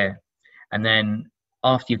grab a beer, and then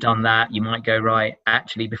after you've done that, you might go, right,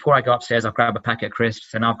 actually, before I go upstairs, I'll grab a packet of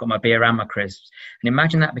crisps, and I've got my beer and my crisps. And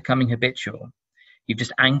imagine that becoming habitual. You've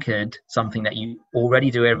just anchored something that you already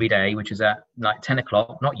do every day, which is at like 10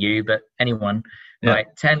 o'clock, not you, but anyone, right?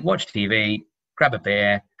 10, watch TV, grab a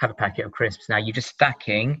beer, have a packet of crisps. Now you're just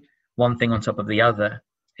stacking one thing on top of the other.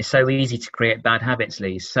 It's so easy to create bad habits,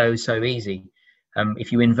 Lee. So easy.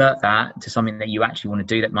 If you invert that to something that you actually want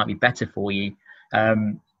to do that might be better for you,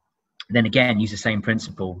 then again, use the same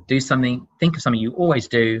principle. Do something, think of something you always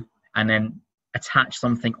do, and then attach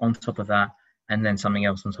something on top of that, and then something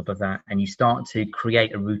else on top of that. And you start to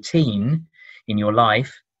create a routine in your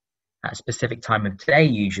life at a specific time of day,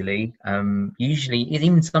 usually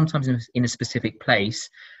even sometimes in a specific place,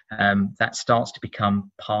 that starts to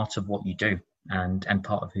become part of what you do and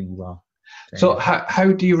part of who you are. So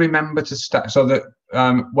how do you remember to stack? So that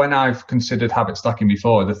when I've considered habit stacking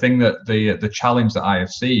before, the thing that the challenge that I have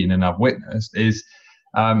seen and I've witnessed is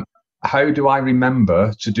how do I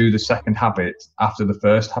remember to do the second habit after the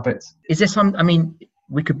first habit? Is there some? I mean,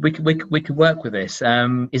 we could work with this.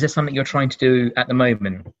 Is there something you're trying to do at the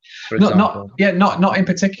moment? For example? Not in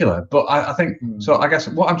particular, but I think so. I guess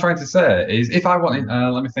what I'm trying to say is, if I wanted,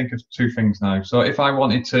 let me think of two things now. So if I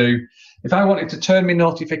wanted to turn my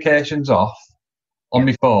notifications off on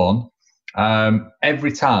my phone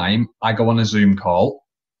every time I go on a Zoom call,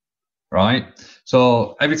 right?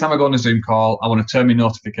 So every time I go on a Zoom call, I want to turn my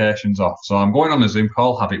notifications off. So I'm going on a Zoom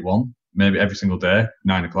call, habit one, maybe every single day,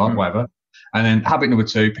 9 o'clock, whatever. And then habit number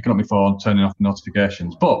two, picking up my phone, turning off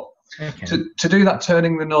notifications. But to do that,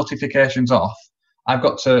 turning the notifications off, I've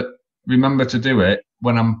got to remember to do it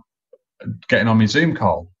when I'm getting on my Zoom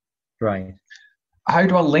call. Right. How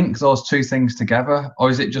do I link those two things together? Or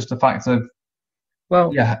is it just a fact of, how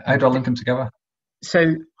do I link them together?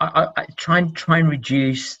 So I try and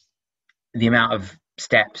reduce the amount of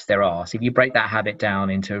steps there are. So if you break that habit down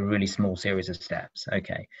into a really small series of steps,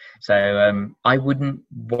 okay. So I wouldn't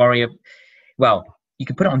worry. Well, you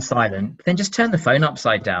can put it on silent, but then just turn the phone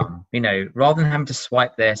upside down. You know, rather than having to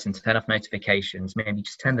swipe this and turn off notifications, maybe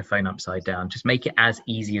just turn the phone upside down. Just make it as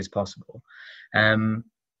easy as possible.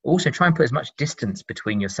 Also, try and put as much distance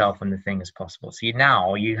between yourself and the thing as possible. So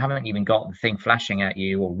you haven't even got the thing flashing at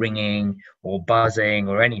you or ringing or buzzing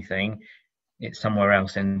or anything. It's somewhere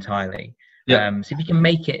else entirely. So if you can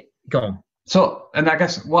make it, go on. So, and I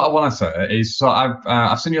guess what I want to say is, so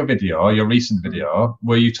I've seen your video, your recent video,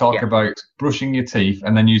 where you talk about brushing your teeth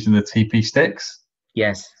and then using the TP sticks.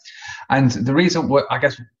 Yes. And the reason, I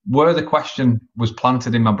guess, where the question was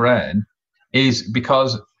planted in my brain is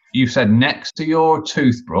because you said next to your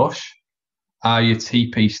toothbrush are your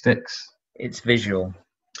TP sticks. It's visual.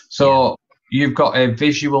 So you've got a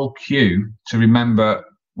visual cue to remember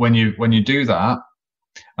when you do that.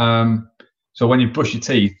 So when you brush your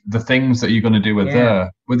teeth, the things that you're going to do are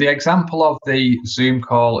there. With the example of the Zoom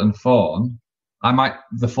call and phone,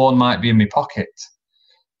 the phone might be in my pocket.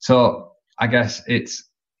 So I guess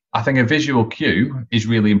I think a visual cue is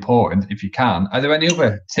really important if you can. Are there any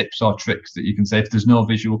other tips or tricks that you can say if there's no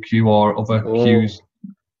visual cue or other cues?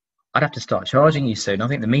 I'd have to start charging you soon. I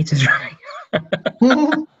think the meter's running.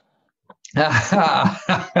 No,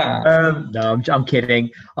 I'm kidding.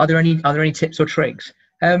 Are there any tips or tricks?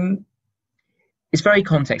 It's very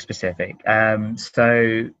context specific.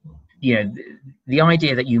 So, the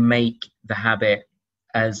idea that you make the habit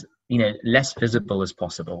as less visible as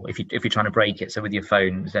possible. If you're trying to break it, so with your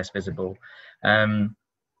phone, it's less visible.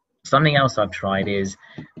 Something else I've tried is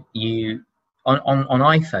on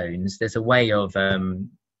iPhones. There's a way of you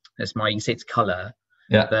can see it's color.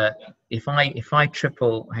 Yeah. But if I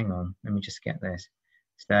triple, hang on, let me just get this.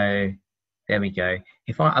 So There we go.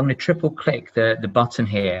 I'm going to triple click the button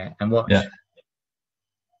here and watch. Yeah.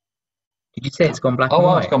 Did you say it's gone black and Oh,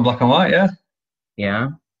 wow, white? it's gone black and white, yeah. Yeah.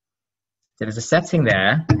 So there's a setting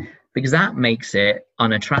there because that makes it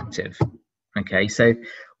unattractive. Okay, so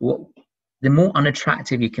the more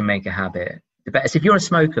unattractive you can make a habit, the better. So if you're a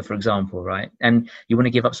smoker, for example, right, and you want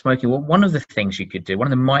to give up smoking, well, one of the things you could do, one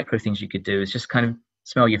of the micro things you could do is just kind of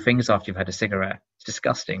smell your fingers after you've had a cigarette. It's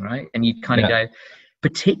disgusting, right? And you kind of go,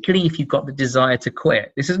 particularly if you've got the desire to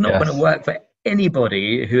quit. This is not going to work for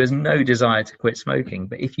anybody who has no desire to quit smoking.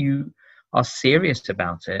 But if you are serious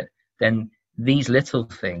about it, then these little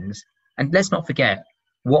things, and let's not forget,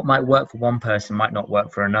 what might work for one person might not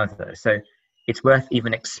work for another. So it's worth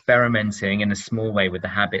even experimenting in a small way with the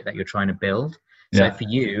habit that you're trying to build. So for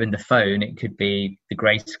you and the phone, it could be the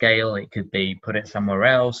grayscale, it could be put it somewhere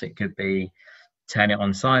else, it could be turn it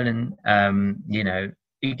on silent. You know,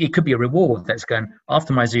 it could be a reward that's going,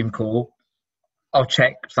 after my Zoom call, I'll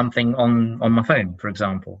check something on my phone, for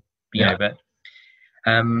example. You know, but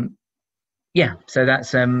so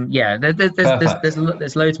that's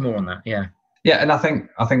there's loads more on that. Yeah, and I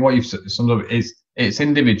think what you've summed up is it's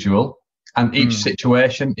individual, and each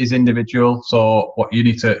situation is individual. So what you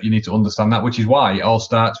need to understand that, which is why it all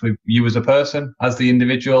starts with you as a person, as the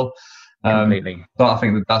individual. Completely. So I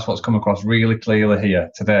think that's what's come across really clearly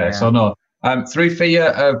here today. Yeah. So no, through fear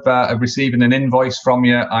of receiving an invoice from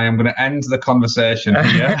you, I am going to end the conversation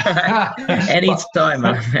here. Anytime,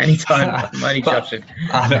 man. Anytime. I'm only joking.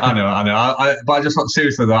 I know. But I just want,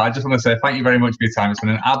 seriously though, I just want to say thank you very much for your time. It's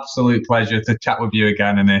been an absolute pleasure to chat with you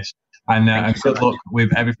again, Anish. And good luck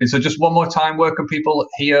with everything. So just one more time, where can people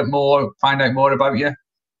hear more, find out more about you?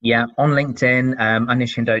 Yeah, on LinkedIn,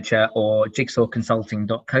 Anish Hindocha, or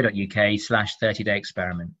jigsawconsulting.co.uk/30-day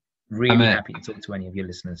experiment. Really happy to talk to any of your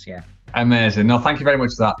listeners. Yeah. Amazing. No, thank you very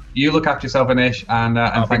much for that. You look after yourself, Anish, and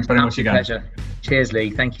thanks very much again. Pleasure. Cheers, Lee.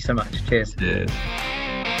 Thank you so much. Cheers.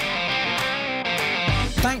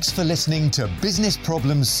 Thanks for listening to Business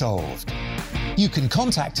Problems Solved. You can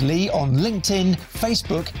contact Lee on LinkedIn,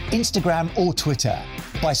 Facebook, Instagram, or Twitter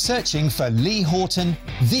by searching for Lee Horton,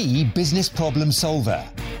 the Business Problem Solver,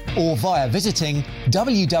 or via visiting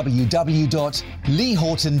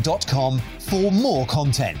www.leehorton.com for more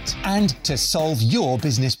content and to solve your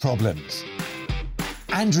business problems.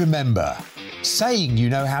 And remember, saying you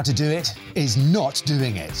know how to do it is not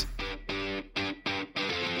doing it.